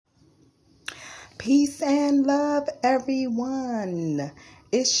Peace and love, everyone.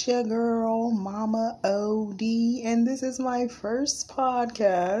 It's your girl, Mama OD, and this is my first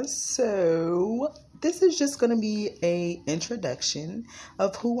podcast. So, this is just going to be a introduction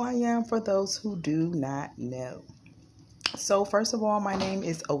of who I am for those who do not know. So, first of all, my name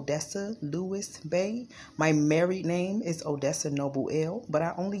is Odessa Lewis Bay. My married name is Odessa Noble L, but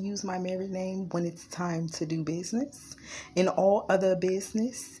I only use my married name when it's time to do business. In all other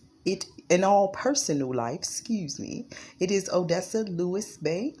business, in all personal life, it is Odessa Lewis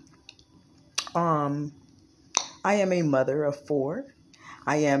Bay. I am a mother of 4.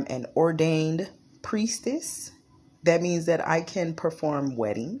 I am an ordained priestess. That means that I can perform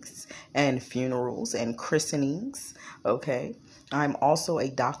weddings and funerals and christenings. Okay. I'm also a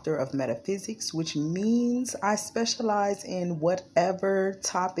doctor of metaphysics, which means I specialize in whatever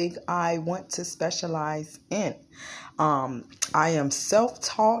topic I want to specialize in. I am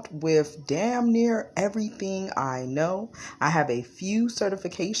self-taught with damn near everything I know. I have a few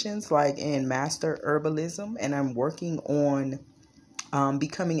certifications like in master herbalism, and I'm working on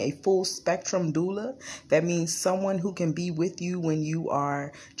becoming a full spectrum doula. That means someone who can be with you when you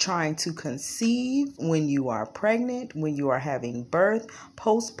are trying to conceive, when you are pregnant, when you are having birth,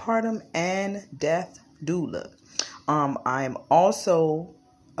 postpartum, and death doula. I'm also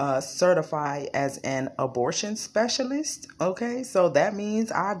certified as an abortion specialist. Okay, so that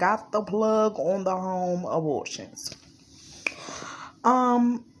means I got the plug on the home abortions.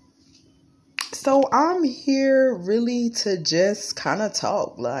 So I'm here really to just kind of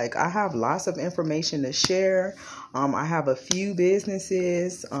talk. Like, I have lots of information to share. I have a few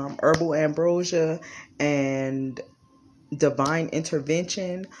businesses, Herbal Ambrosia and Divine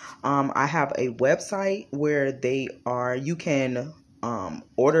Intervention. I have a website where you can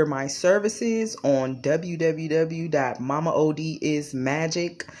order my services on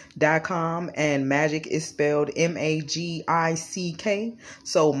www.mamaodismagic.com, and magic is spelled MAGICK.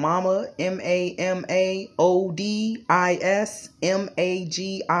 So Mama,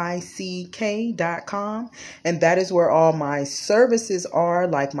 MAMAODISMAGICK.com, and that is where all my services are,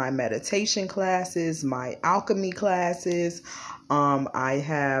 like my meditation classes, my alchemy classes. I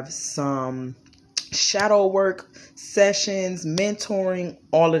have some shadow work sessions, mentoring,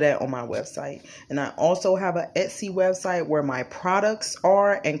 all of that on my website. And I also have an Etsy website where my products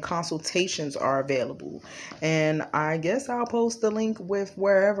are and consultations are available. And I guess I'll post the link with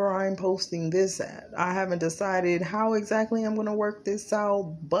wherever I'm posting this at. I haven't decided how exactly I'm going to work this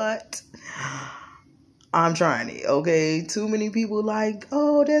out, but I'm trying it, okay? Too many people like,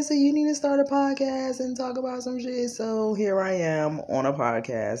 oh, Dessa, you need to start a podcast and talk about some shit. So here I am on a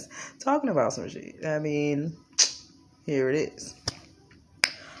podcast talking about some shit. I mean, here it is.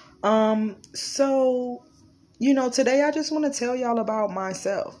 So, today I just want to tell y'all about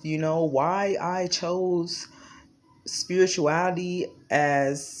myself, why I chose spirituality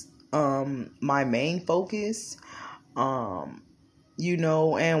as my main focus, and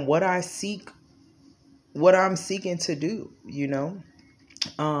what I'm seeking to do,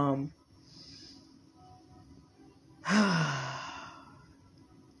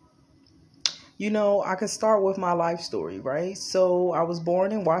 I could start with my life story, right? So I was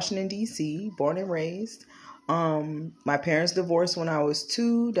born in Washington, D.C., born and raised. My parents divorced when I was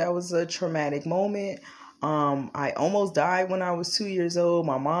 2. That was a traumatic moment. I almost died when I was 2 years old.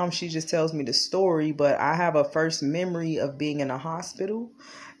 My mom, she just tells me the story, but I have a first memory of being in a hospital.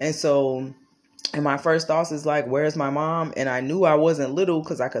 And my first thoughts is like, where's my mom? And I knew I wasn't little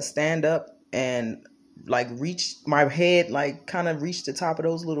because I could stand up and reach my head, kind of reach the top of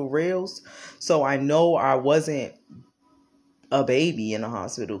those little rails. So I know I wasn't a baby in the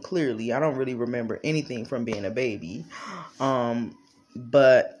hospital. Clearly, I don't really remember anything from being a baby.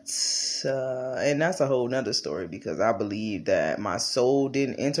 But and that's a whole nother story, because I believe that my soul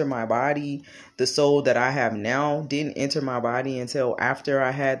didn't enter my body. The soul that I have now didn't enter my body until after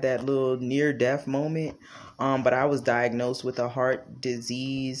I had that little near-death moment. But I was diagnosed with a heart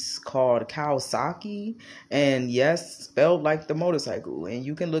disease called Kawasaki, and yes, spelled like the motorcycle. And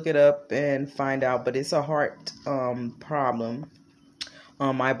you can look it up and find out, but it's a heart problem.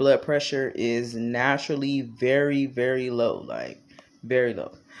 My blood pressure is naturally very, very low, very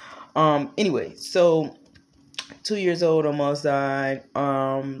low. Anyway, so 2 years old, almost died.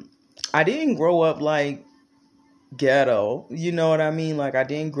 I didn't grow up ghetto, you know what I mean? I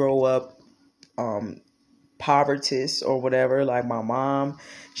didn't grow up povertous or whatever. My mom,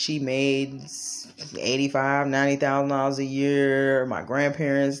 she made $85,000-$90,000 a year. My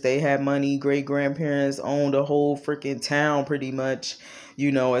grandparents, they had money. Great grandparents owned a whole freaking town pretty much,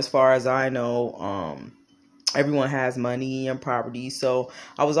 as far as I know. everyone has money and property. So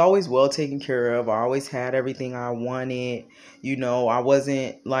I was always well taken care of. I always had everything I wanted. I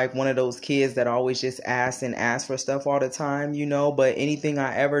wasn't like one of those kids that always just asked and asked for stuff all the time, but anything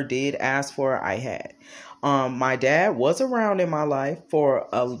I ever did ask for, I had. My dad was around in my life for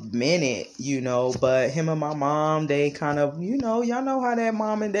a minute, but him and my mom, they kind of, y'all know how that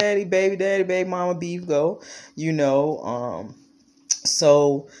mom and daddy, baby mama beef go,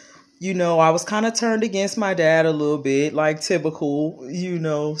 so I was kind of turned against my dad a little bit, like typical,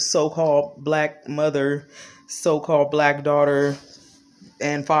 so-called black mother, so-called black daughter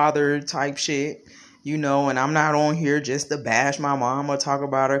and father type shit, and I'm not on here just to bash my mom or talk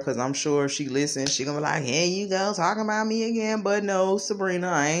about her, because I'm sure if she listens, she gonna be like, here you go, talking about me again. But no, Sabrina,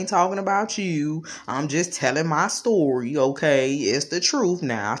 I ain't talking about you. I'm just telling my story, okay? It's the truth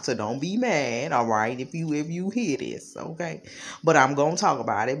now, so don't be mad, all right, if you hear this, okay? But I'm gonna talk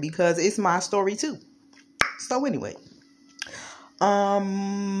about it because it's my story too. So anyway,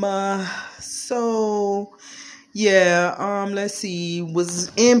 so yeah, let's see.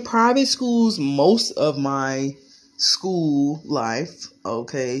 Was in private schools most of my school life.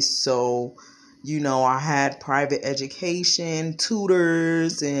 Okay, so I had private education,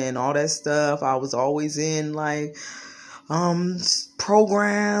 tutors, and all that stuff. I was always in like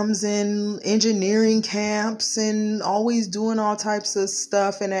programs and engineering camps and always doing all types of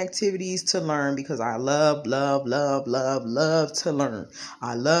stuff and activities to learn, because I love to learn.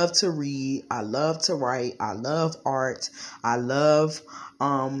 I love to read. I love to write. I love art. I love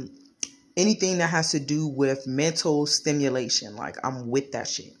anything that has to do with mental stimulation. Like, I'm with that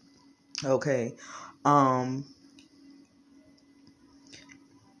shit. Okay.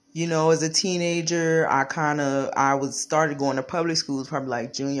 As a teenager, I started going to public schools, probably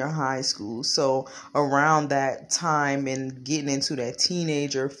like junior high school. So around that time and getting into that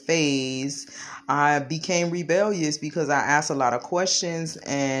teenager phase, I became rebellious because I asked a lot of questions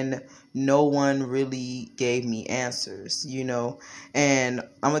and no one really gave me answers, And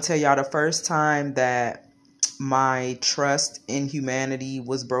I'm going to tell y'all, the first time that my trust in humanity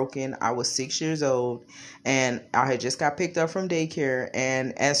was broken, I was 6 years old, and I had just got picked up from daycare,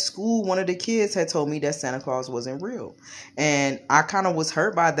 and at school one of the kids had told me that Santa Claus wasn't real. And I kind of was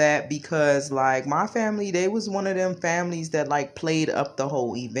hurt by that, because like my family, they was one of them families that like played up the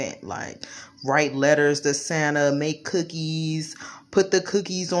whole event, like write letters to Santa, make cookies, put the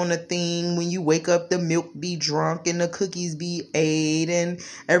cookies on the thing. When you wake up, the milk be drunk and the cookies be ate. And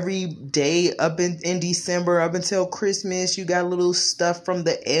every day up in December, up until Christmas, you got little stuff from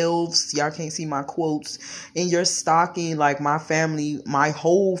the elves. Y'all can't see my quotes in your stocking. Like my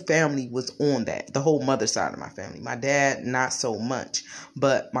whole family was on that. The whole mother side of my family. My dad, not so much.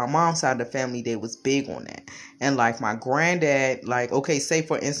 But my mom's side of the family, they was big on that. And like my granddad, like, okay, say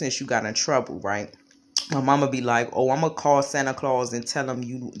for instance, you got in trouble, right? My mama be like, oh, I'm gonna call Santa Claus and tell him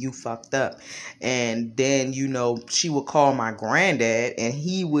you fucked up. And then, she would call my granddad, and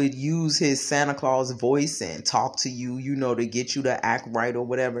he would use his Santa Claus voice and talk to you, to get you to act right or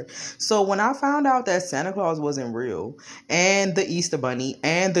whatever. So when I found out that Santa Claus wasn't real, and the Easter Bunny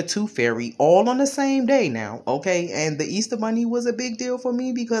and the Tooth Fairy all on the same day now, okay? And the Easter Bunny was a big deal for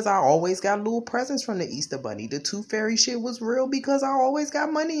me because I always got little presents from the Easter Bunny. The Tooth Fairy shit was real because I always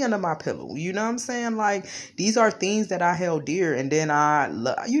got money under my pillow. You know what I'm saying? Like, these are things that I held dear. And then I,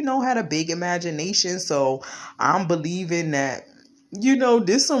 had a big imagination. So I'm believing that,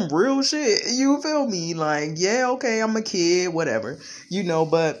 this some real shit. You feel me? Like, yeah, okay, I'm a kid, whatever,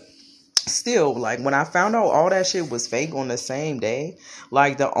 but still, like, when I found out all that shit was fake on the same day,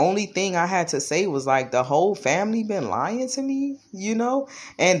 like, the only thing I had to say was like, the whole family been lying to me,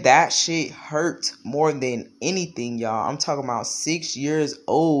 and that shit hurt more than anything, y'all. I'm talking about 6 years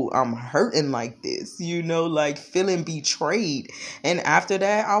old. I'm hurting like this, like feeling betrayed. And after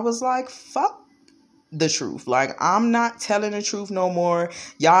that, I was like, fuck the truth. Like, I'm not telling the truth no more.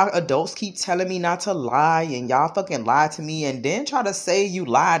 Y'all adults keep telling me not to lie, and y'all fucking lie to me and then try to say you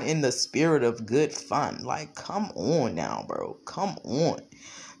lied in the spirit of good fun. Like, come on now, bro. Come on.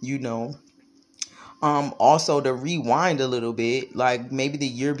 Also, to rewind a little bit, like maybe the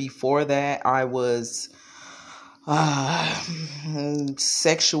year before that, I was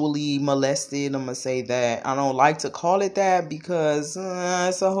sexually molested. I'm gonna say that. I don't like to call it that because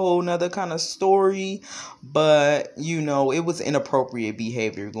it's a whole nother kind of story, but it was inappropriate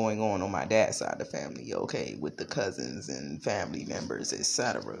behavior going on my dad's side of the family, okay, with the cousins and family members,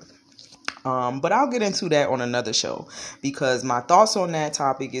 etc. But I'll get into that on another show, because my thoughts on that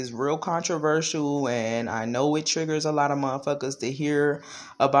topic is real controversial, and I know it triggers a lot of motherfuckers to hear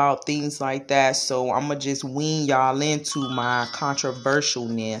about things like that. So I'm gonna just wean y'all into my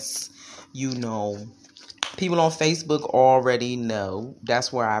controversialness, People on Facebook already know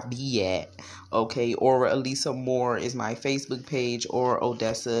that's where I be at. Okay, Aura Elisa Moore is my Facebook page, or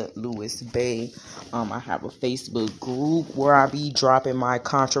Odessa Lewis Bay. I have a Facebook group where I be dropping my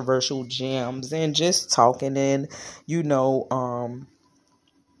controversial gems and just talking and,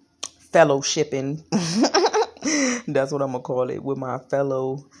 fellowshipping. That's what I'm gonna call it, with my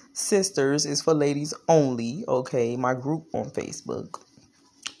fellow sisters. It's for ladies only. Okay, my group on Facebook.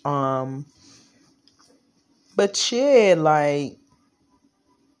 But yeah, like,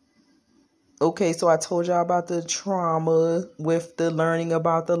 okay, so I told y'all about the trauma with the learning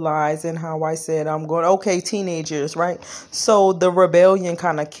about the lies and how I said I'm going. Okay, teenagers, right? So the rebellion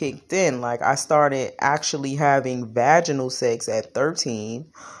kind of kicked in. Like, I started actually having vaginal sex at 13.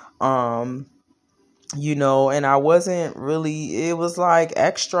 And I wasn't really, it was like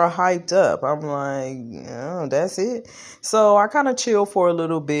extra hyped up. I'm like, oh, that's it. So I kind of chilled for a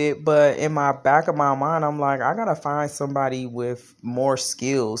little bit, but in my back of my mind, I'm like, I gotta find somebody with more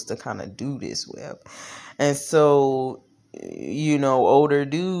skills to kind of do this with. And so, older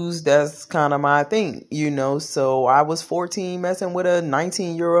dudes, that's kind of my thing, so I was 14 messing with a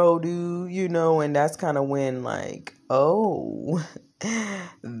 19-year-old dude, and that's kind of when, like, oh,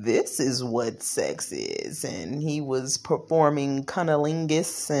 this is what sex is. And he was performing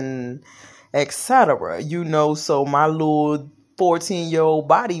cunnilingus and etc. So my little 14-year-old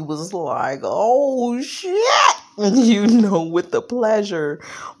body was like, oh shit, with the pleasure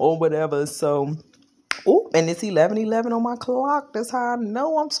or whatever. So, and it's 11:11 on my clock. That's how I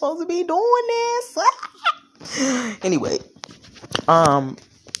know I'm supposed to be doing this. Anyway,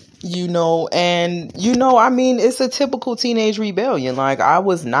 it's a typical teenage rebellion. Like, I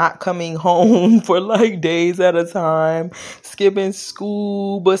was not coming home for like days at a time, skipping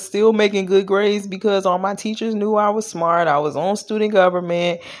school, but still making good grades because all my teachers knew I was smart. I was on student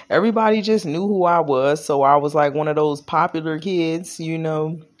government. Everybody just knew who I was. So I was like one of those popular kids,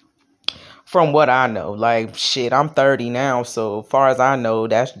 from what I know. Like, shit, I'm 30 now, so as far as I know,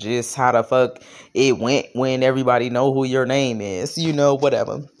 that's just how the fuck it went when everybody know who your name is,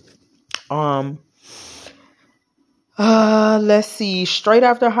 whatever. Let's see. Straight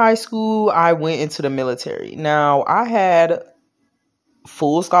after high school, I went into the military. Now, I had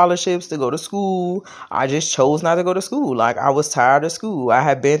full scholarships to go to school. I just chose not to go to school. Like, I was tired of school. I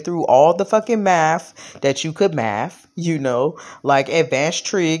had been through all the fucking math that you could math, like advanced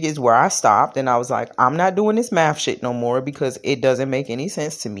trig is where I stopped. And I was like, I'm not doing this math shit no more because it doesn't make any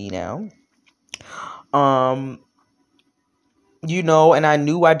sense to me now. And I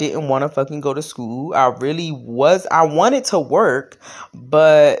knew I didn't want to fucking go to school. I wanted to work,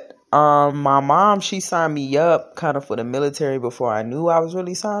 but my mom, she signed me up kind of for the military before I knew I was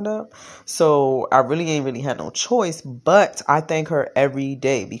really signed up. So I really ain't really had no choice, but I thank her every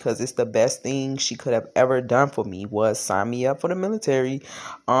day because it's the best thing she could have ever done for me was sign me up for the military,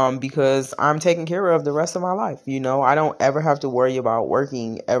 because I'm taken care of the rest of my life. I don't ever have to worry about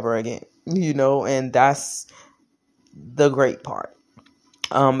working ever again, and that's the great part.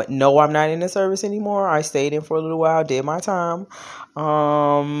 No, I'm not in the service anymore. I stayed in for a little while, did my time,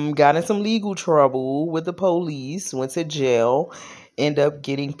 got in some legal trouble with the police, went to jail, end up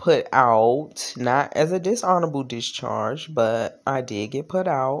getting put out, not as a dishonorable discharge, but I did get put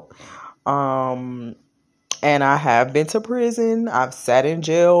out. And I have been to prison. I've sat in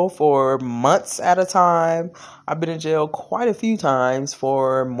jail for months at a time. I've been in jail quite a few times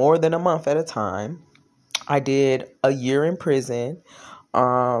for more than a month at a time. I did a year in prison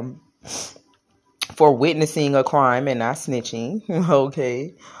for witnessing a crime and not snitching.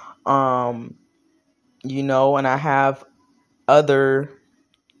 Okay. And I have other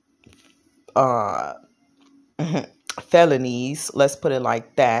felonies, let's put it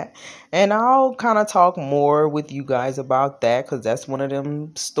like that. And I'll kind of talk more with you guys about that because that's one of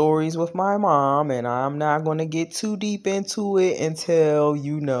them stories with my mom, and I'm not going to get too deep into it until,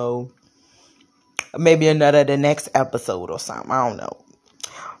 maybe the next episode or something. I don't know.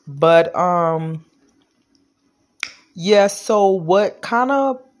 But, yeah, so what kind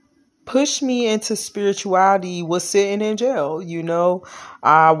of pushed me into spirituality was sitting in jail.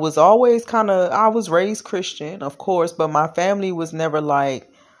 I was always I was raised Christian, of course, but my family was never like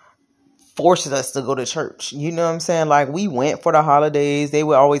forces us to go to church. You know what I'm saying? Like, we went for the holidays. They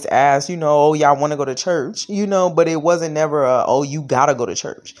would always ask, oh, y'all want to go to church, but it wasn't never oh, you gotta go to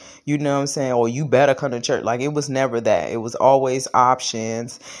church. You know what I'm saying? Or you better come to church. Like, it was never that. It was always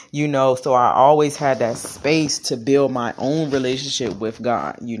options, so I always had that space to build my own relationship with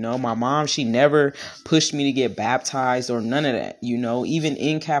God. My mom, she never pushed me to get baptized or none of that, even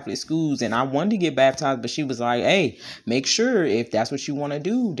in Catholic schools. And I wanted to get baptized, but she was like, hey, make sure if that's what you want to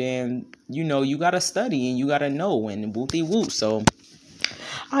do, then you got to study and you got to know and whoopty whoop. So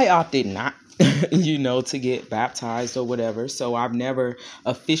I opted not, to get baptized or whatever. So I've never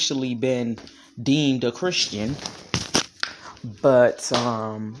officially been deemed a Christian. But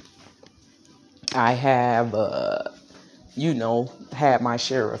I have, had my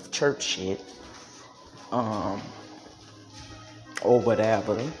share of church shit. Or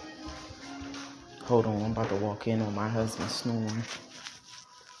whatever. Hold on, I'm about to walk in on my husband snoring.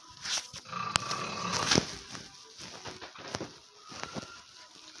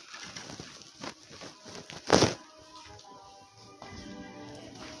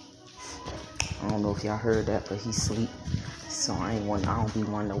 I don't know if y'all heard that, but he's asleep. So I don't be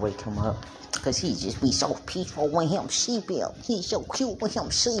wanting to wake him up. Cause he just be so peaceful when him sleeping. He's so cute when him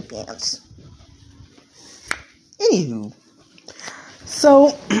sleeping. Anywho.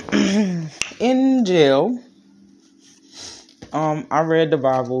 So in jail, I read the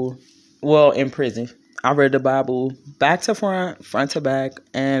Bible. Well, in prison, I read the Bible back to front, front to back,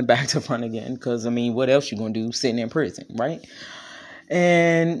 and back to front again. Because, what else you going to do sitting in prison, right?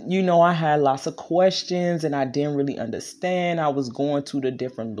 And, I had lots of questions and I didn't really understand. I was going to the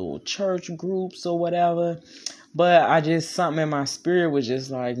different little church groups or whatever. But something in my spirit was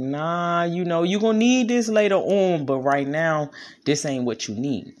just like, nah, you're going to need this later on. But right now, this ain't what you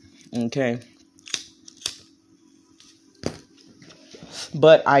need. Okay.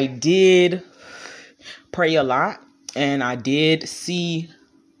 But I did pray a lot, and I did see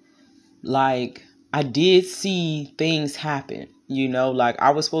things happen,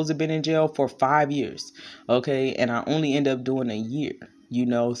 I was supposed to have been in jail for 5 years. Okay. And I only ended up doing a year,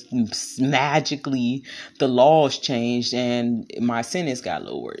 magically the laws changed and my sentence got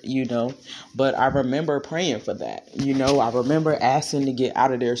lowered, but I remember praying for that. I remember asking to get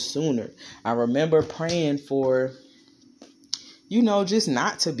out of there sooner. I remember praying for, just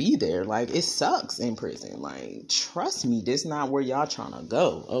not to be there. Like, it sucks in prison. Like, trust me, this is not where y'all trying to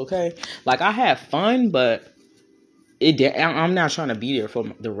go. Okay. Like, I had fun, but I'm not trying to be there for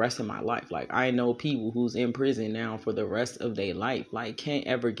the rest of my life. Like, I know people who's in prison now for the rest of their life, like, can't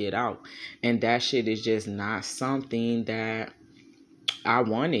ever get out. And that shit is just not something that I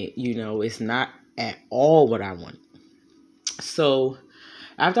wanted. It's not at all what I want. So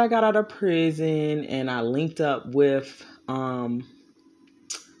after I got out of prison and I linked up with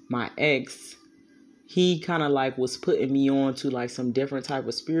my ex, he kind of was putting me on to some different type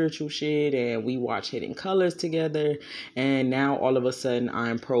of spiritual shit, and we watched Hidden Colors together, and now all of a sudden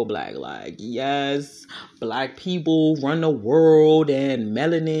I'm pro-black. Like, yes, black people run the world, and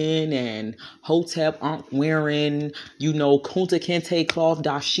melanin and Hotep aren't wearing, Kunta Kinte cloth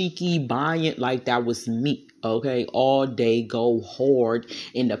dashiki, buying, that was me. Okay, all day go hard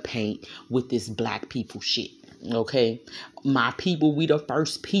in the paint with this black people shit. Okay, my people, we the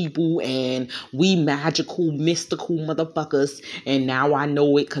first people, and we magical, mystical motherfuckers. And now I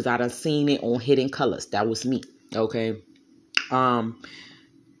know it because I done seen it on Hidden Colors. That was me. Okay. And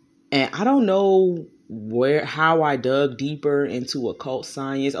I don't know how I dug deeper into occult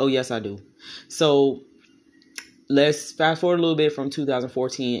science. Oh, yes, I do. So let's fast forward a little bit from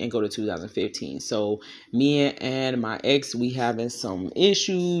 2014 and go to 2015. So me and my ex, we having some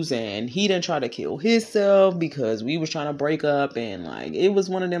issues, and he done try to kill himself because we was trying to break up, and it was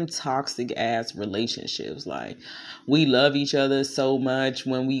one of them toxic ass relationships. Like, we love each other so much.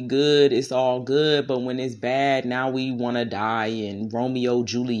 When we good, it's all good, but when it's bad, now we want to die in Romeo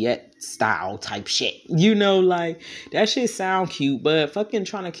Juliet style type shit. That shit sound cute, but fucking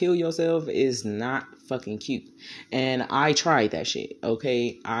trying to kill yourself is not fucking cute. And I tried that shit.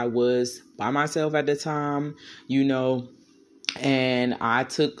 Okay. I was by myself at the time, and I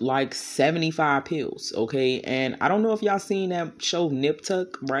took 75 pills. Okay. And I don't know if y'all seen that show Nip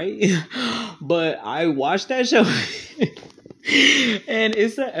Tuck, right? But I watched that show. And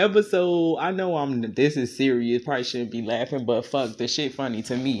it's an episode. I know this is serious. Probably shouldn't be laughing, but fuck, the shit funny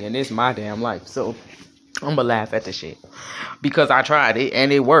to me, and it's my damn life. So I'm gonna laugh at the shit because I tried it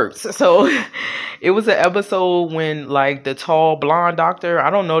and it works. So it was an episode when the tall blonde doctor, I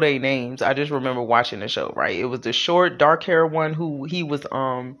don't know their names. I just remember watching the show, right? It was the short dark hair one who he was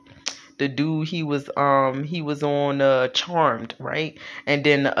the dude, he was on Charmed, right? And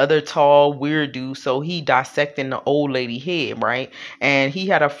then the other tall weird dude, so he dissecting the old lady head, right? And he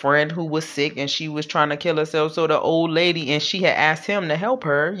had a friend who was sick and she was trying to kill herself. So the old lady, and she had asked him to help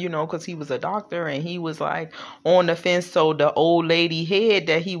her, because he was a doctor, and he was on the fence. So the old lady head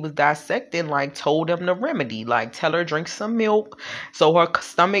that he was dissecting told him the remedy, tell her drink some milk so her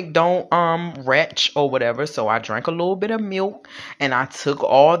stomach don't retch or whatever. So I drank a little bit of milk, and I took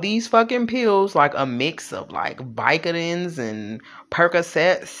all these fucking fucking pills, like a mix of like Vicodins and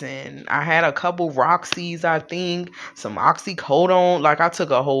Percocets, and I had a couple Roxys, I think, some oxycodone. Like I took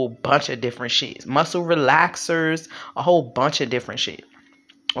a whole bunch of different shit, muscle relaxers, a whole bunch of different shit.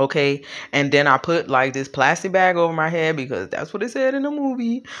 Okay, and then I put like this plastic bag over my head because that's what it said in the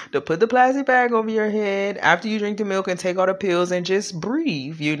movie, to put the plastic bag over your head after you drink the milk and take all the pills and just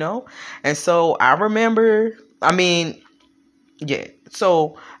breathe, you know? And so I remember,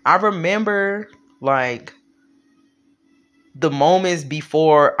 so I remember like the moments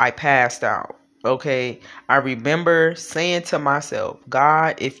before I passed out. Okay, I remember saying to myself,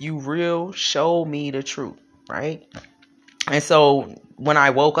 God, if you real, show me the truth, right? And so when I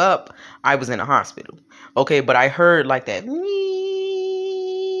woke up, I was in a hospital. Okay, but I heard like that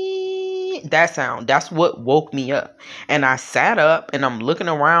sound. That's what woke me up. And I sat up and I'm looking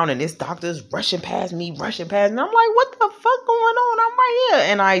around and this doctor's rushing past me. And I'm like, what the fuck going on? I'm right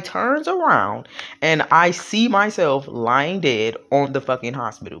here. And I turns around and I see myself lying dead on the fucking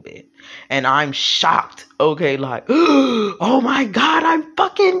hospital bed. And I'm shocked. Okay, like, oh my God, I'm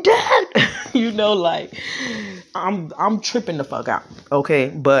fucking dead. You know, like I'm tripping the fuck out. Okay,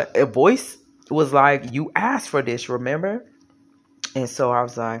 but a voice was like, you asked for this, remember? And so I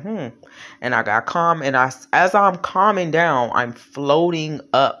was like, and I got calm. And as I'm calming down, I'm floating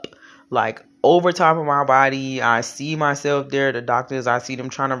up, like over top of my body. I see myself there. The doctors, I see them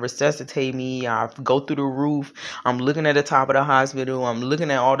trying to resuscitate me. I go through the roof. I'm looking at the top of the hospital. I'm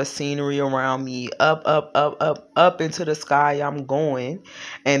looking at all the scenery around me, up into the sky. I'm going.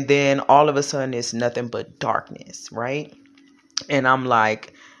 And then all of a sudden, it's nothing but darkness, right? And I'm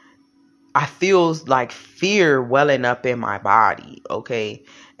like, I feel like fear welling up in my body, okay?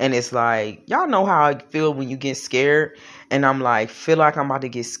 And it's like, y'all know how I feel when you get scared. And I'm like, feel like I'm about to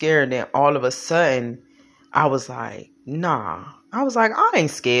get scared. And then all of a sudden, I was like, nah. I was like, I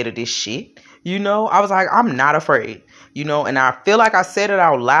ain't scared of this shit. You know? I was like, I'm not afraid. You know? And I feel like I said it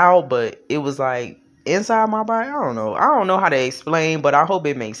out loud, but it was like inside my body. I don't know how to explain, but I hope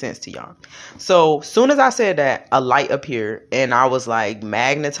it makes sense to y'all. So soon as I said that, a light appeared and I was like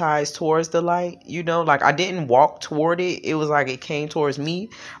magnetized towards the light, you know, like I didn't walk toward it. It was like it came towards me,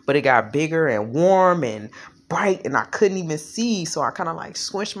 but it got bigger and warm and bright and I couldn't even see. So I kind of like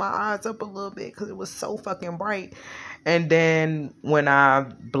squished my eyes up a little bit because it was so fucking bright. And then when I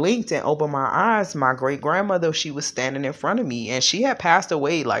blinked and opened my eyes, my great grandmother, she was standing in front of me and she had passed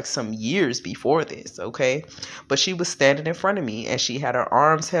away like some years before this. Okay. But she was standing in front of me and she had her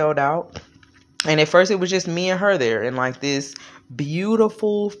arms held out. And at first it was just me and her there in like this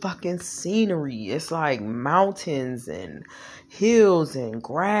beautiful fucking scenery. It's like mountains and hills and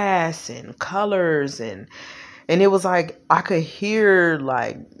grass and colors. And it was like I could hear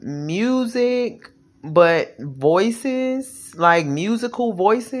like music, but voices, like musical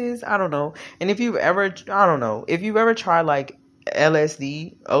voices. I don't know. And if you've ever tried like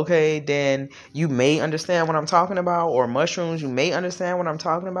LSD, okay, then you may understand what I'm talking about, or mushrooms, you may understand what I'm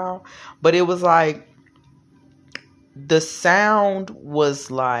talking about. But it was like the sound was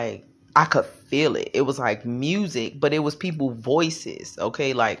like I could feel it. It was like music, but it was people's voices,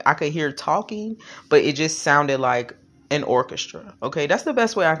 okay? Like I could hear talking, but it just sounded like an orchestra, okay? That's the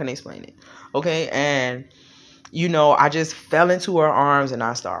best way I can explain it, okay? And you know, I just fell into her arms and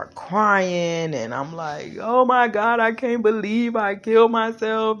I started crying and I'm like, oh my God, I can't believe I killed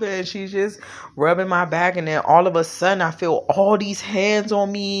myself. And she's just rubbing my back. And then all of a sudden I feel all these hands on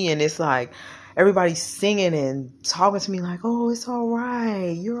me and it's like everybody's singing and talking to me like, oh, it's all right.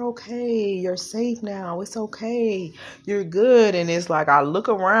 You're okay. You're safe now. It's okay. You're good. And it's like I look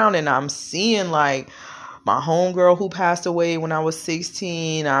around and I'm seeing like my homegirl who passed away when I was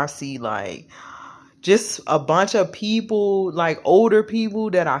 16. I see like just a bunch of people, like older people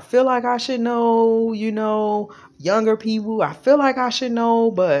that I feel like I should know, you know, younger people I feel like I should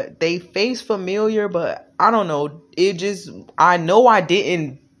know, but they face familiar, but I don't know. I know I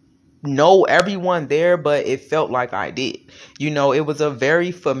didn't know everyone there, but it felt like I did. You know, it was a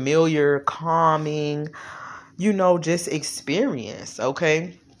very familiar, calming, you know, just experience,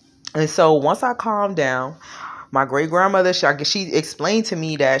 okay? And so once I calmed down, my great grandmother, she explained to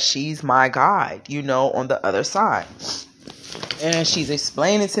me that she's my guide, you know, on the other side. And she's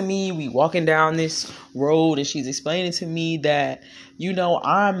explaining to me, we walking down this road and she's explaining to me that, you know,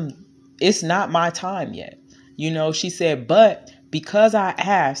 it's not my time yet. You know, she said, but because I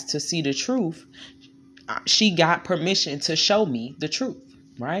asked to see the truth, she got permission to show me the truth,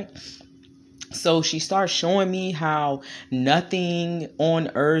 right? So she starts showing me how nothing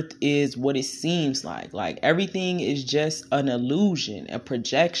on earth is what it seems like. Like everything is just an illusion, a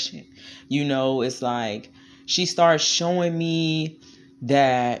projection. You know, it's like she starts showing me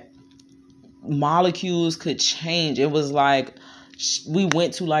that molecules could change. It was like we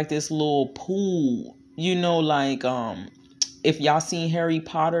went to like this little pool, like if y'all seen Harry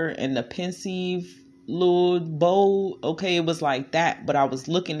Potter and the pensive little bowl, okay, it was like that. But I was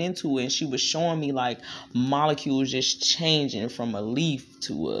looking into it and she was showing me like molecules just changing from a leaf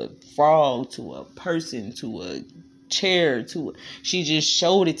to a frog to a person to a chair to she just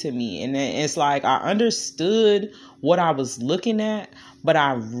showed it to me. And then it's like I understood what I was looking at, but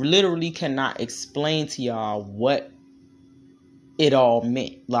I literally cannot explain to y'all what it all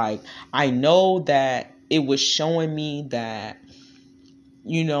meant. Like, I know that it was showing me that,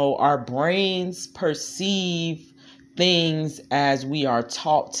 our brains perceive things as we are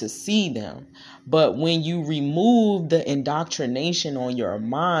taught to see them. But when you remove the indoctrination on your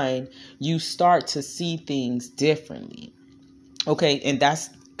mind, you start to see things differently. Okay, and that's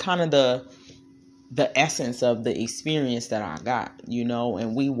kind of the essence of the experience that I got,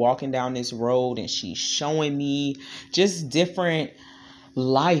 and we walking down this road and she's showing me just different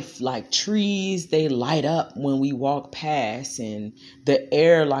life, like trees, they light up when we walk past, and the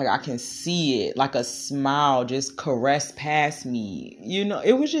air, like I can see it, like a smile just caress past me.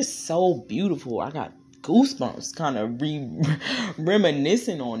 It was just so beautiful. I got goosebumps kind of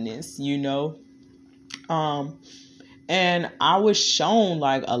reminiscing on this, and I was shown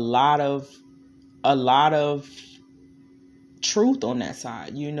like a lot of truth on that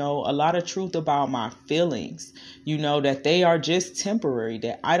side, a lot of truth about my feelings, that they are just temporary,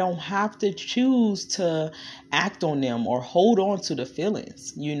 that I don't have to choose to act on them or hold on to the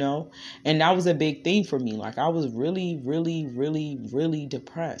feelings, and that was a big thing for me. Like, I was really, really, really, really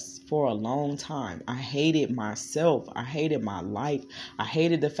depressed for a long time. I hated myself. I hated my life. I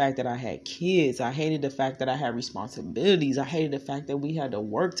hated the fact that I had kids. I hated the fact that I had responsibilities. I hated the fact that we had to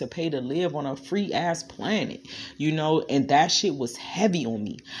work to pay to live on a free ass planet, and that shit was heavy on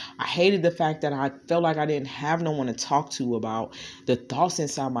me. I hated the fact that I felt like I didn't have no one to talk to about the thoughts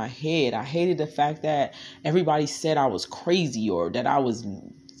inside my head. I hated the fact that everybody said I was crazy or that I was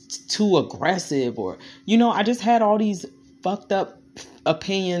too aggressive, or, I just had all these fucked up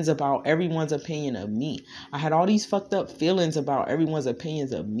opinions about everyone's opinion of me. I had all these fucked up feelings about everyone's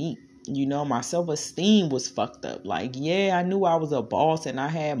opinions of me. My self-esteem was fucked up. Like, yeah, I knew I was a boss and I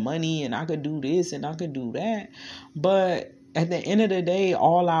had money and I could do this and I could do that. But at the end of the day,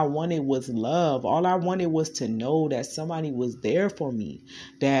 all I wanted was love. All I wanted was to know that somebody was there for me,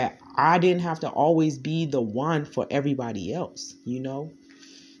 that I didn't have to always be the one for everybody else,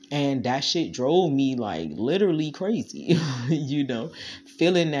 And that shit drove me like literally crazy,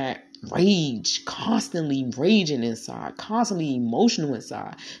 feeling that rage, constantly raging inside, constantly emotional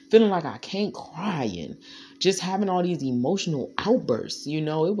inside, feeling like I can't cry and just having all these emotional outbursts, it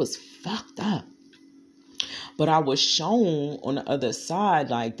was fucked up. But I was shown on the other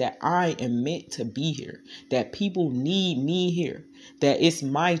side, like, that I am meant to be here, that people need me here, that it's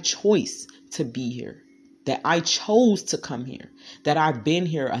my choice to be here, that I chose to come here, that I've been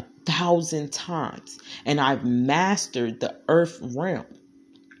here 1,000 times and I've mastered the earth realm.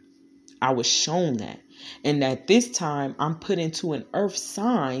 I was shown that. And that this time I'm put into an earth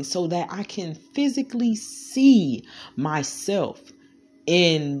sign so that I can physically see myself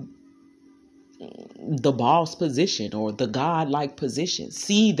in the boss position or the God-like position.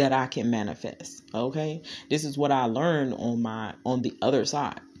 See that I can manifest. Okay. This is what I learned on the other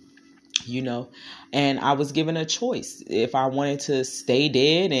side. And I was given a choice if I wanted to stay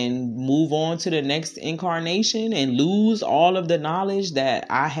dead and move on to the next incarnation and lose all of the knowledge that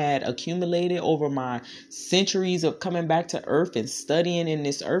I had accumulated over my centuries of coming back to earth and studying in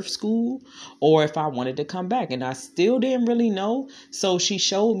this earth school, or if I wanted to come back. And I still didn't really know. So she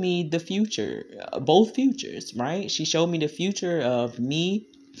showed me the future, both futures, right? She showed me the future of me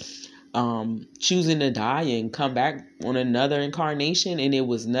choosing to die and come back on another incarnation, and it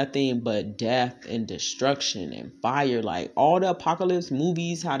was nothing but death and destruction and fire. Like all the apocalypse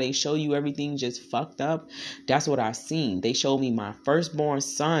movies, how they show you everything just fucked up, that's what I seen. They showed me my firstborn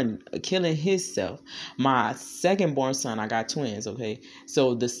son killing himself, my secondborn son, I got twins, okay,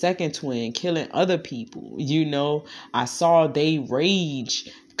 so the second twin killing other people. I saw they rage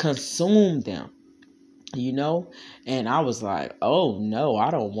consume them, and I was like, oh no,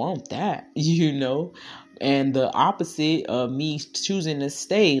 I don't want that, and the opposite of me choosing to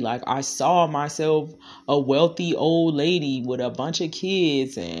stay, like I saw myself a wealthy old lady with a bunch of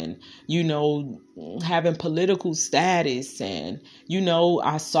kids and, having political status, and,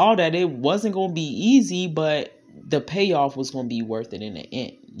 I saw that it wasn't going to be easy, but the payoff was going to be worth it in the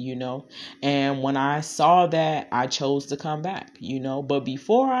end, you know? And when I saw that, I chose to come back, you know? But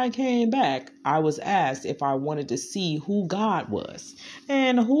before I came back, I was asked if I wanted to see who God was.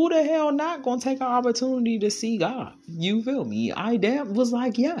 And who the hell not going to take an opportunity to see God? You feel me? I damn was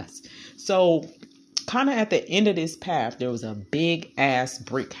like, yes. So kind of at the end of this path, there was a big ass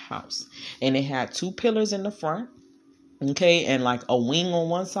brick house. And it had 2 pillars in the front. Okay, and like a wing on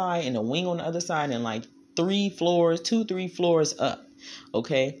one side and a wing on the other side, and like 3 floors, 3 floors up.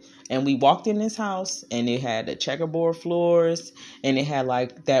 Okay, and we walked in this house, and it had the checkerboard floors, and it had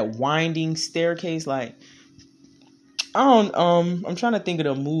like that winding staircase. Like I'm trying to think of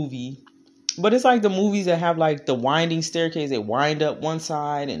the movie, but it's like the movies that have like the winding staircase. They wind up one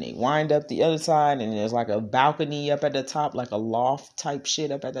side and they wind up the other side, and there's like a balcony up at the top, like a loft type shit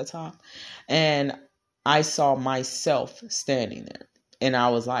up at the top, and I saw myself standing there, and I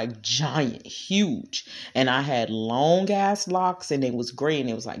was like giant, huge, and I had long ass locks, and it was gray, and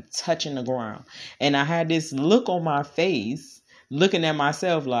it was like touching the ground, and I had this look on my face, looking at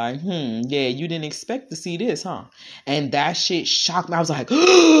myself like, yeah, you didn't expect to see this, huh? And that shit shocked me. I was like,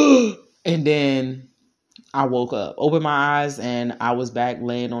 and then I woke up, opened my eyes, and I was back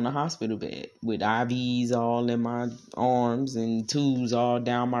laying on the hospital bed with IVs all in my arms and tubes all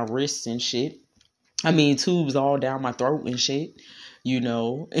down my wrists and shit. I mean, tubes all down my throat and shit, you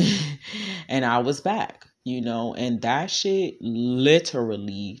know, and I was back, you know, and that shit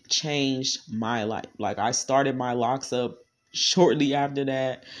literally changed my life. Like, I started my locks up shortly after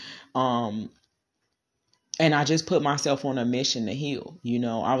that. And I just put myself on a mission to heal, you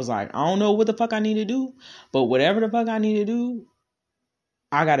know. I was like, I don't know what the fuck I need to do, but whatever the fuck I need to do,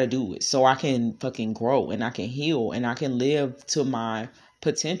 I gotta do it so I can fucking grow and I can heal and I can live to my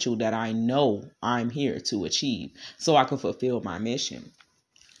potential that I know I'm here to achieve, so I can fulfill my mission.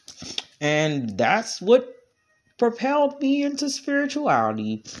 And that's what propelled me into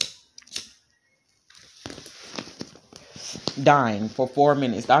spirituality. Dying for 4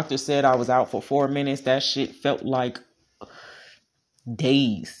 minutes. Doctor said I was out for 4 minutes. That shit felt like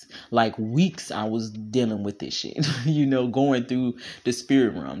days, like weeks. I was dealing with this shit, you know, going through the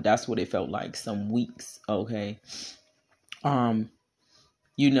spirit realm. That's what it felt like, some weeks. Okay.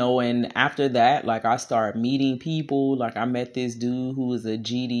 You know, and after that, like, I started meeting people. Like, I met this dude who was a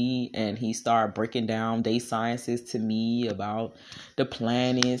GD, and he started breaking down day sciences to me about the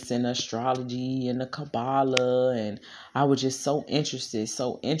planets and astrology and the Kabbalah. And I was just so interested.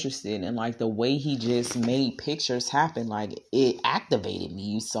 And like the way he just made pictures happen, like it activated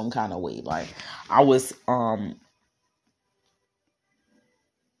me some kind of way. Like, I was,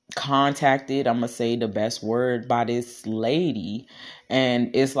 contacted, I'm gonna say the best word, by this lady, and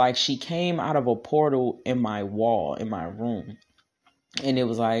it's like she came out of a portal in my wall in my room, and it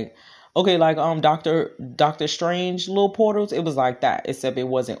was like, okay, like Doctor Strange little portals. It was like that, except it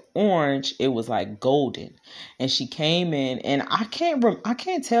wasn't orange, it was like golden. And she came in, and I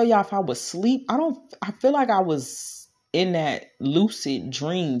can't tell y'all if I was asleep. I feel like I was in that lucid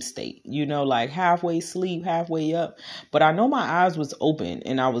dream state, you know, like halfway sleep, halfway up. But I know my eyes was open,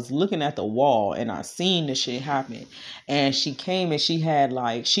 and I was looking at the wall, and I seen the shit happen. And she came, and she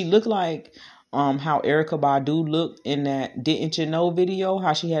looked like how Erykah Badu looked in that Didn't You Know video,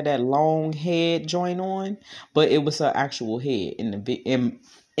 how she had that long head joint on, but it was her actual head.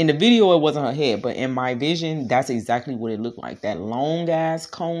 In the video, it wasn't her head, but in my vision, that's exactly what it looked like. That long ass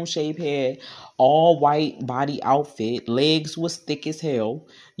cone shaped head, all white body outfit, legs was thick as hell,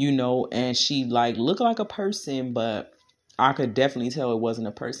 you know, and she like looked like a person, but I could definitely tell it wasn't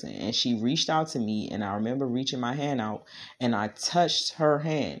a person. And she reached out to me, and I remember reaching my hand out, and I touched her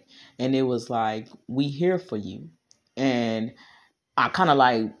hand, and it was like, we here for you. And I kind of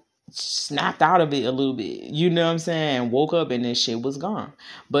like snapped out of it a little bit, you know what I'm saying? Woke up, and this shit was gone.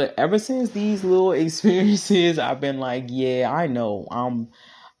 But ever since these little experiences, I've been like, yeah, I know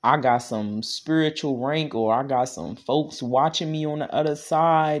I got some spiritual rank, or I got some folks watching me on the other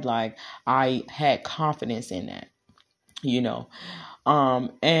side. Like, I had confidence in that, you know.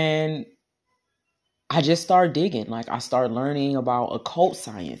 And I just started digging. Like, I started learning about occult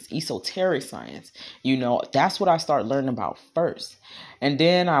science, esoteric science. You know, that's what I started learning about first. And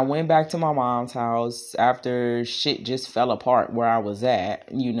then I went back to my mom's house after shit just fell apart where I was at.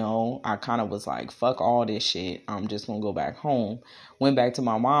 You know, I kind of was like, fuck all this shit. I'm just going to go back home went back to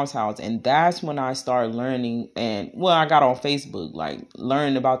my mom's house. And that's when I started learning. And well, I got on Facebook, like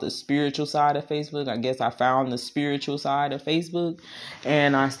learning about the spiritual side of Facebook. I guess I found the spiritual side of Facebook.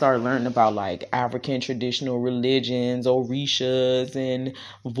 And I started learning about like African traditional religions, Orishas and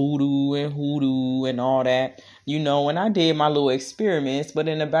voodoo and hoodoo and all that. And I did my little experiments, but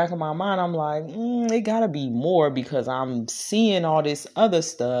in the back of my mind, I'm like, it gotta be more, because I'm seeing all this other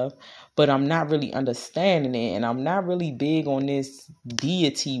stuff, but I'm not really understanding it. And I'm not really big on this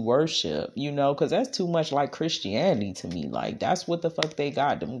deity worship, because that's too much like Christianity to me. Like, that's what the fuck they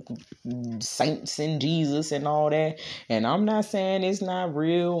got, them saints and Jesus and all that. And I'm not saying it's not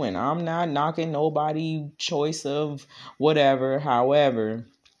real, and I'm not knocking nobody's choice of whatever. However,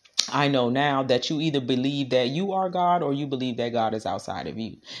 I know now that you either believe that you are God or you believe that God is outside of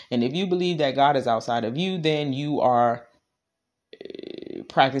you. And if you believe that God is outside of you, then you are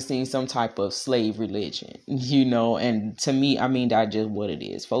practicing some type of slave religion, and to me, I mean, that's just what it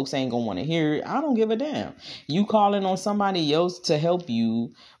is. Folks ain't gonna want to hear it. I don't give a damn. You calling on somebody else to help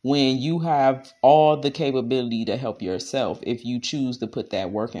you when you have all the capability to help yourself, if you choose to put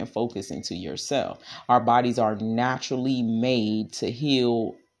that work and focus into yourself. Our bodies are naturally made to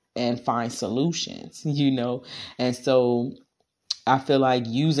heal and find solutions, and so I feel like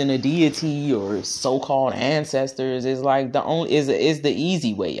using a deity or so-called ancestors is like is the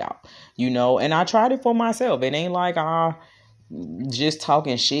easy way out, and I tried it for myself. It ain't like I just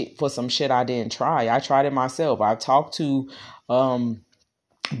talking shit for some shit I didn't try. I tried it myself. I talked to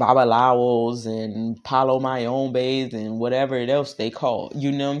Babalawos and Palo Mayombe's and whatever else they call.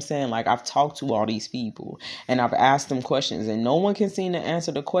 You know what I'm saying? Like, I've talked to all these people and I've asked them questions, and no one can seem to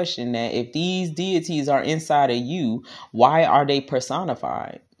answer the question that if these deities are inside of you, why are they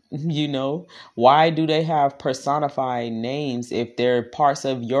personified? Why do they have personified names if they're parts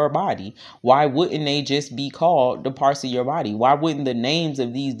of your body? Why wouldn't they just be called the parts of your body? Why wouldn't the names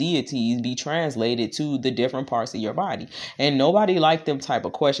of these deities be translated to the different parts of your body? And nobody liked them type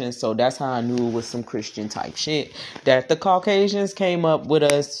of questions. So that's how I knew it was some Christian type shit that the Caucasians came up with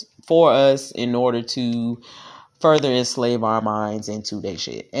us for us in order to further enslave our minds into their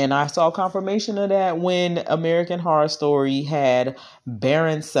shit. And I saw confirmation of that when American Horror Story had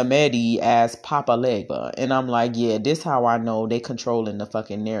Baron Samedi as Papa Legba. And I'm like, yeah, this how I know they controlling the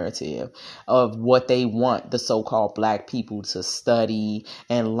fucking narrative of what they want the so-called black people to study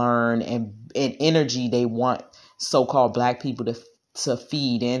and learn, and energy they want so-called black people to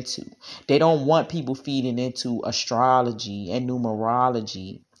feed into. They don't want people feeding into astrology and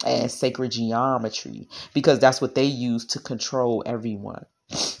numerology and sacred geometry, because that's what they use to control everyone.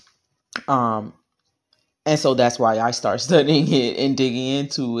 And so that's why I start studying it and digging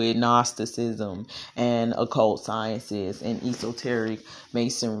into it, Gnosticism and occult sciences and esoteric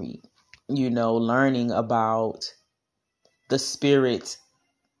masonry, learning about the spirit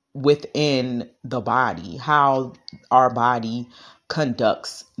within the body, how our body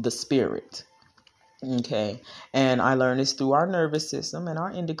conducts the spirit. Okay. And I learned this through our nervous system and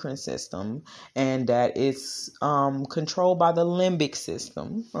our endocrine system, and that it's controlled by the limbic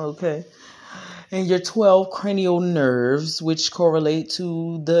system. Okay. And your 12 cranial nerves, which correlate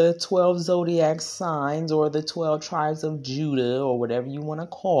to the 12 zodiac signs or the 12 tribes of Judah or whatever you want to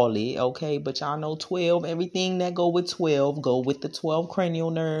call it. Okay. But y'all know 12, everything that go with 12 go with the 12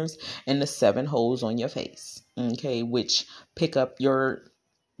 cranial nerves and the 7 holes on your face. Okay. Which pick up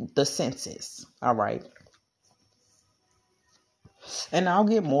the senses. All right. And I'll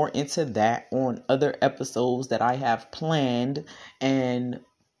get more into that on other episodes that I have planned and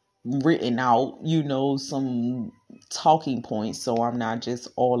written out, some talking points, so I'm not just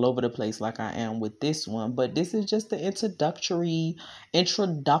all over the place like I am with this one. But this is just the introductory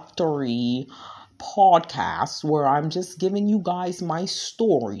podcast where I'm just giving you guys my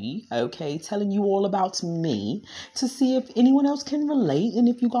story, okay, telling you all about me to see if anyone else can relate, and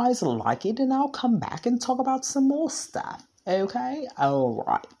if you guys like it, then I'll come back and talk about some more stuff. Okay, all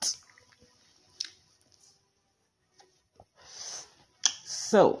right.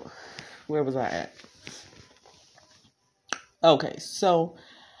 So, where was I at? Okay, so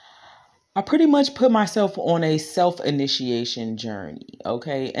I pretty much put myself on a self-initiation journey,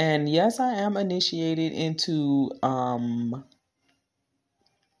 okay? And yes, I am initiated into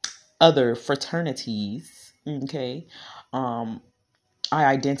other fraternities, okay? I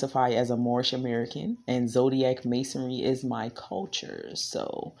identify as a Moorish American, and Zodiac Masonry is my culture.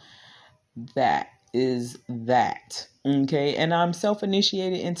 So that is that, okay? And I'm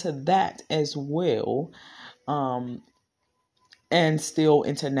self-initiated into that as well. And still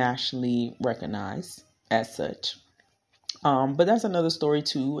internationally recognized as such. But that's another story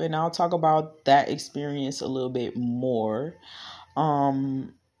too, and I'll talk about that experience a little bit more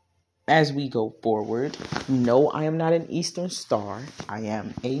As we go forward, no, I am not an Eastern Star. I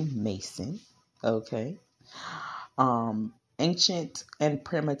am a Mason. Okay. Ancient and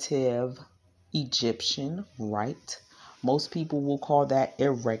primitive Egyptian rite. Most people will call that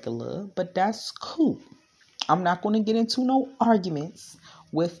irregular, but that's cool. I'm not going to get into no arguments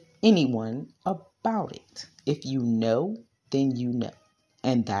with anyone about it. If you know, then you know.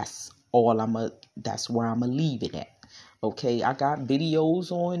 And that's where I'm gonna leave it at. Okay, I got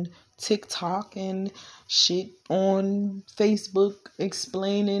videos on TikTok and shit on Facebook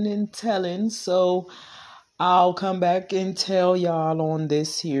explaining and telling. So I'll come back and tell y'all on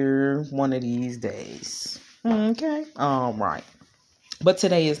this here one of these days. Okay. All right. But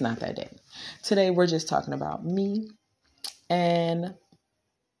today is not that day. Today we're just talking about me and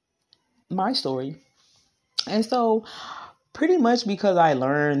my story. And so pretty much because I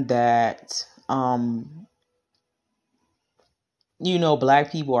learned that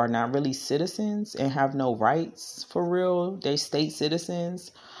black people are not really citizens and have no rights for real. They're state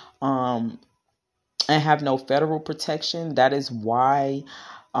citizens and have no federal protection. That is why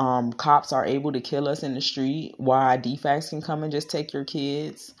cops are able to kill us in the street, why DFACS can come and just take your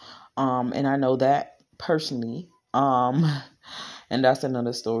kids. And I know that personally. And that's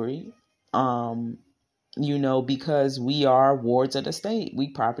another story. Because we are wards of the state. We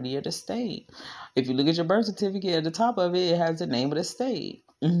property of the state. If you look at your birth certificate at the top of it, it has the name of the state,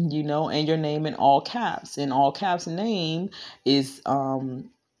 and your name in all caps. In all caps name is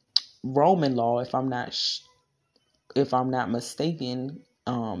Roman law, if I'm not mistaken,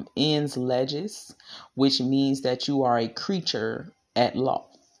 ens legis, which means that you are a creature at law.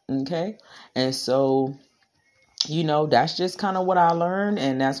 Okay. And so that's just kind of what I learned,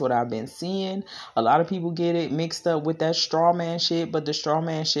 and that's what I've been seeing. A lot of people get it mixed up with that straw man shit, but the straw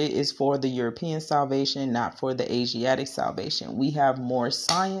man shit is for the European salvation, not for the Asiatic salvation. We have more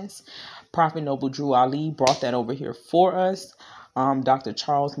science. Prophet Noble Drew Ali brought that over here for us. Dr.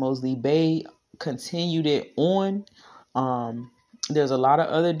 Charles Mosley Bay continued it on. There's a lot of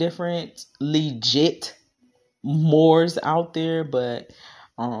other different legit Moors out there, but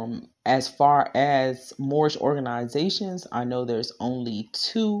as far as Moorish organizations, I know there's only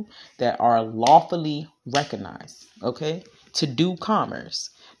 2 that are lawfully recognized, okay, to do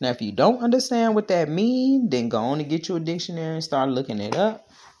commerce. Now, if you don't understand what that means, then go on and get you a dictionary and start looking it up.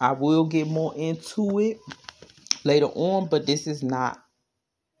 I will get more into it later on, but this is not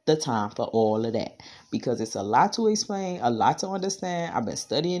the time for all of that because it's a lot to explain, a lot to understand. I've been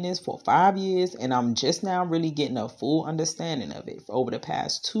studying this for 5 years and I'm just now really getting a full understanding of it over the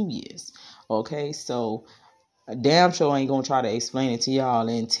past 2 years. Okay, so a damn sure ain't gonna try to explain it to y'all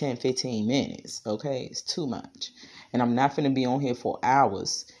in 10-15 minutes. Okay, it's too much, and I'm not gonna be on here for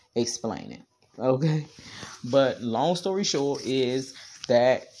hours explaining. Okay, but long story short is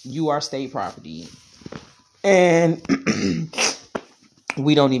that you are state property and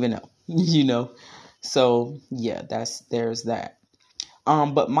we don't even know, so yeah, there's that.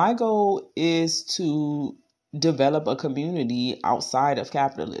 But my goal is to develop a community outside of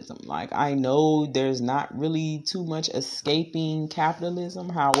capitalism. Like, I know there's not really too much escaping capitalism.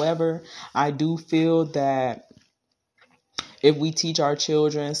 However, I do feel that if we teach our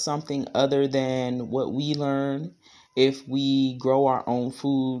children something other than what we learn, if we grow our own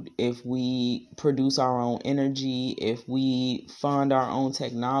food, if we produce our own energy, if we fund our own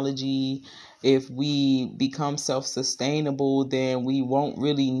technology, if we become self-sustainable, then we won't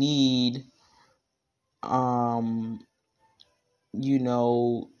really need,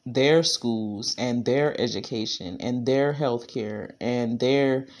 their schools and their education and their healthcare and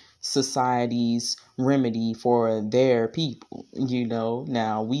their society's remedy for their people.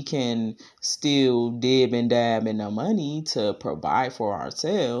 Now we can still dib and dab in the money to provide for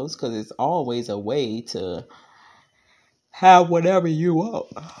ourselves, because it's always a way to have whatever you want.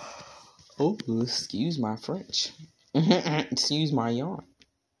 Oh, excuse my French. Excuse my yarn.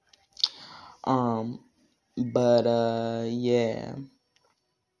 But yeah,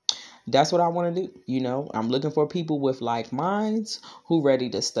 that's what I want to do. I'm looking for people with like minds who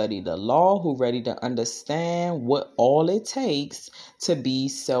ready to study the law, who ready to understand what all it takes to be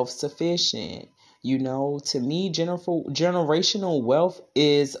self-sufficient. To me, generational wealth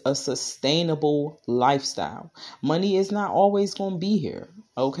is a sustainable lifestyle. Money is not always going to be here.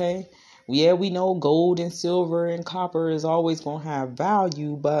 Okay. Yeah, we know gold and silver and copper is always going to have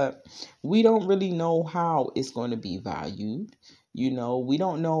value, but we don't really know how it's going to be valued. We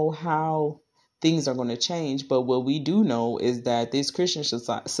don't know how things are going to change, but what we do know is that this Christian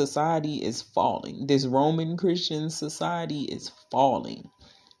society is falling. This Roman Christian society is falling.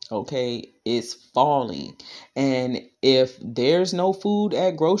 Okay, it's falling. And if there's no food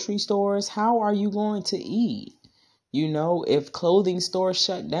at grocery stores, how are you going to eat? If clothing stores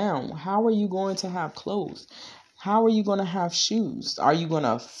shut down, how are you going to have clothes? How are you going to have shoes? Are you going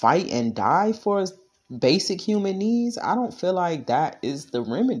to fight and die for basic human needs? I don't feel like that is the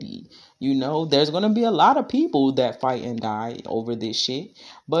remedy. There's going to be a lot of people that fight and die over this shit.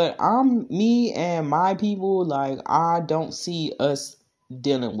 But me and my people, like, I don't see us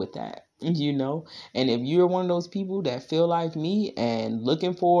dealing with that. And if you're one of those people that feel like me and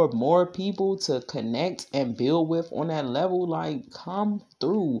looking for more people to connect and build with on that level, like, come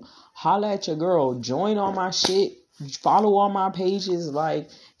through, holla at your girl, join all my shit, follow all my pages, like,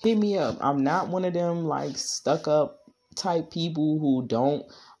 hit me up. I'm not one of them like stuck up type people who don't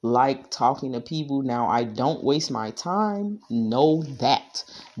like talking to people. Now, I don't waste my time. Know that.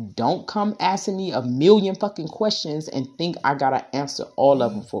 Don't come asking me a million fucking questions and think I gotta answer all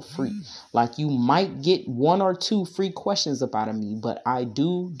of them for free. Like, you might get one or two free questions up out of me, but I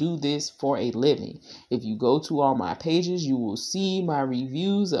do this for a living. If you go to all my pages, you will see my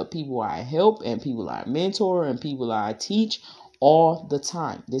reviews of people I help and people I mentor and people I teach all the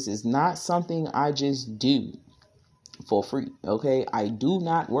time. This is not something I just do for free. Okay, I do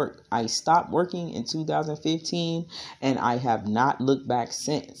not work. I stopped working in 2015 and I have not looked back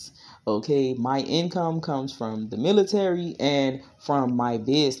since. Okay, my income comes from the military and from my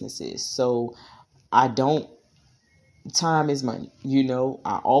businesses. So I don't, time is money.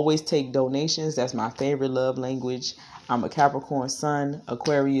 I always take donations. That's my favorite love language. I'm a Capricorn sun,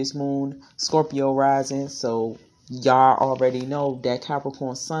 Aquarius moon, Scorpio rising. So y'all already know that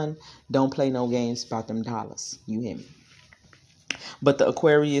Capricorn sun don't play no games about them dollars. You hear me? But the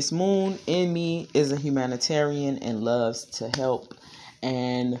Aquarius moon in me is a humanitarian and loves to help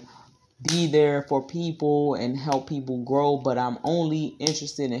and be there for people and help people grow. But I'm only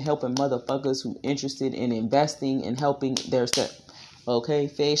interested in helping motherfuckers who interested in investing and helping their stuff. Okay,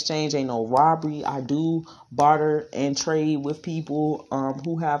 fair exchange ain't no robbery. I do barter and trade with people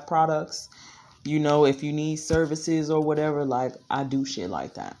who have products. If you need services or whatever, like, I do shit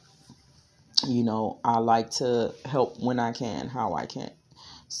like that. I like to help when I can, how I can.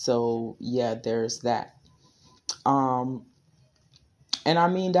 So yeah, there's that. And I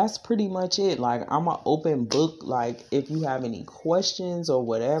mean, that's pretty much it. Like, I'm an open book. Like, if you have any questions or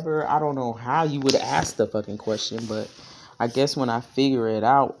whatever, I don't know how you would ask the fucking question, but I guess when I figure it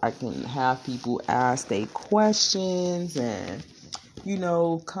out, I can have people ask their questions and,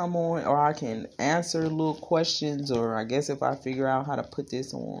 come on, or I can answer little questions, or I guess if I figure out how to put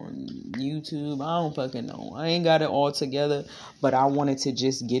this on YouTube, I don't fucking know. I ain't got it all together, but I wanted to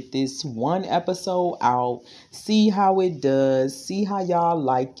just get this one episode out, see how it does, see how y'all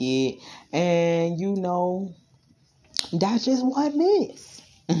like it, and that's just what it is.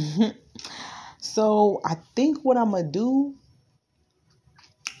 So I think what I'm gonna do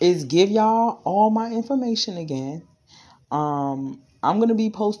is give y'all all my information again. I'm going to be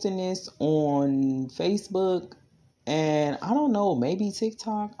posting this on Facebook and I don't know, maybe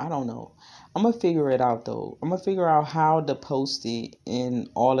TikTok. I don't know. I'm going to figure it out though. I'm going to figure out how to post it and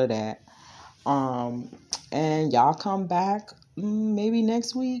all of that. And y'all come back maybe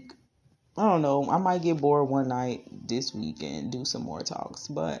next week. I don't know. I might get bored one night this week and do some more talks,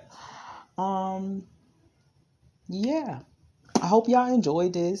 but yeah. I hope y'all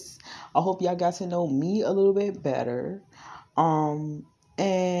enjoyed this. I hope y'all got to know me a little bit better. And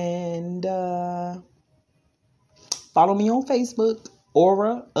follow me on Facebook,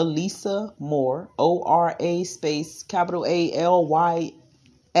 Aura Alysa Moore, ORA space capital ALYSA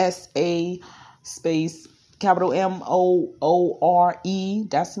space capital MOORE.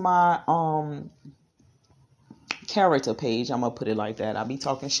 That's my character page. I'm gonna put it like that. I'll be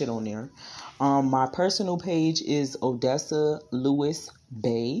talking shit on there. My personal page is Odessa Lewis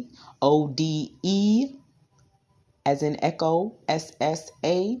Bay, ODE as in Echo,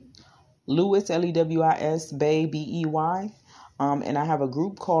 SSA, Lewis, Lewis, Bay, BEY. And I have a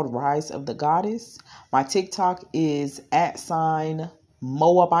group called Rise of the Goddess. My TikTok is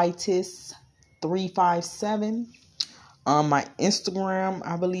 @Moabitis357. My Instagram,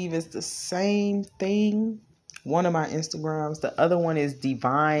 I believe, is the same thing. One of my Instagrams. The other one is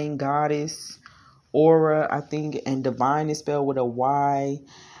Divine Goddess Aura, I think, and Divine is spelled with a Y.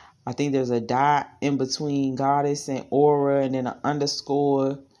 I think there's a dot in between Goddess and Aura, and then an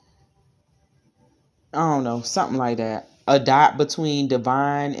underscore. I don't know, something like that. A dot between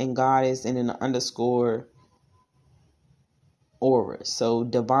Divine and Goddess, and then an underscore Aura. So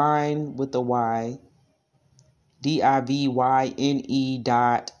Divine with the Y, DIVYNE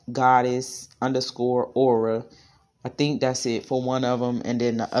dot Goddess underscore Aura. I think that's it for one of them. And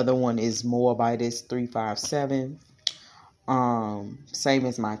then the other one is Moabitis 357. Same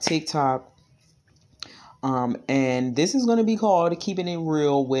as my TikTok. And this is going to be called Keeping It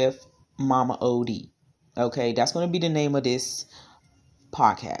Real with Mama OD. Okay, that's going to be the name of this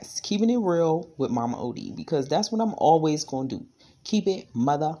podcast. Keeping It Real with Mama OD, because that's what I'm always going to do. Keep it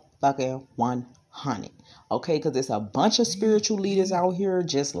motherfucking 100. Okay, because there's a bunch of spiritual leaders out here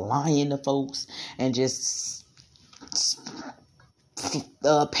just lying to folks and just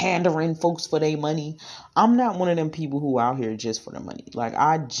pandering folks for their money. I'm not one of them people who out here just for the money. Like,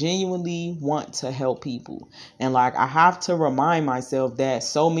 I genuinely want to help people, and like, I have to remind myself that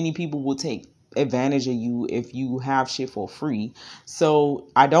so many people will take advantage of you if you have shit for free. So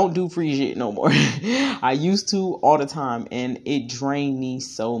I don't do free shit no more. I used to all the time, and it drained me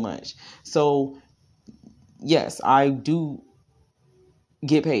so much. So yes, I do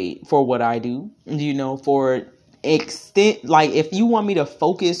get paid for what I do, for extent. Like, if you want me to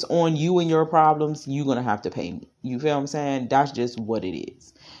focus on you and your problems, you're gonna have to pay me. You feel what I'm saying? That's just what it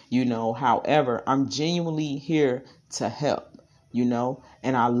is. However, I'm genuinely here to help,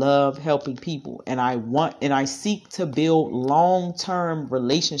 and I love helping people, and I seek to build long-term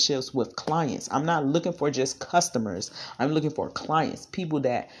relationships with clients. I'm not looking for just customers. I'm looking for clients, people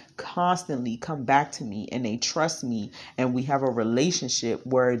that constantly come back to me and they trust me, and we have a relationship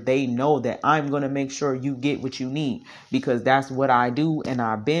where they know that I'm going to make sure you get what you need, because that's what I do. And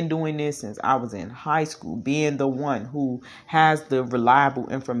I've been doing this since I was in high school, being the one who has the reliable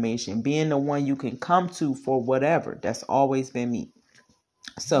information, being the one you can come to for whatever. That's always been me.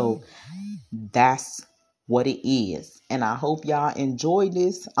 So that's what it is. And I hope y'all enjoy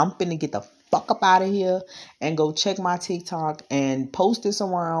this. I'm finna get the fuck up out of here and go check my TikTok and post this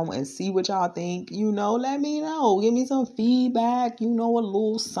around and see what y'all think. Let me know. Give me some feedback. A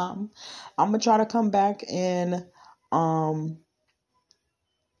little something. I'm gonna try to come back and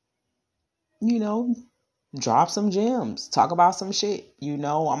drop some gems, talk about some shit. I'm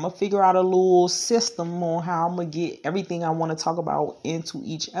gonna figure out a little system on how I'm gonna get everything I want to talk about into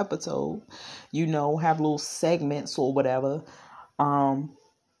each episode, have little segments or whatever.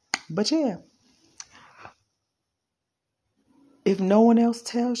 But yeah, if no one else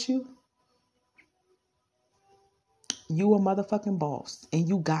tells you, you a motherfucking boss and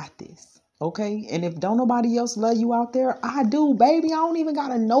you got this. Okay, and if don't nobody else love you out there, I do, baby. I don't even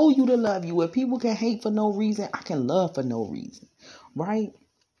gotta know you to love you. If people can hate for no reason, I can love for no reason, right?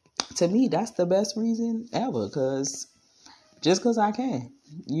 To me, that's the best reason ever, because I can,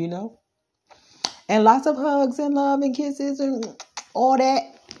 and lots of hugs and love and kisses and all that.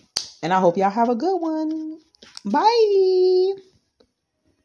 And I hope y'all have a good one. Bye.